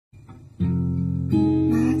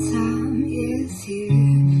is here,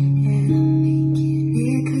 and I'm making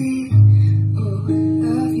it clear. Oh,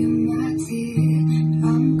 love, you're my tear.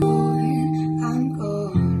 I'm going, I'm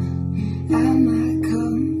gone. I might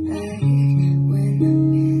come back when the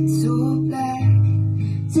pen's so black.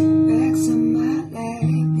 Sit back on my lap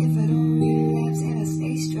if I don't relapse and I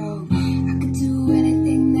stay strong. I can do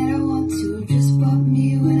anything that I want to. Just fuck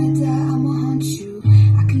me when I die, I'ma haunt you.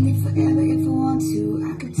 I can live forever if I want to.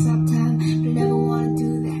 I can stop time.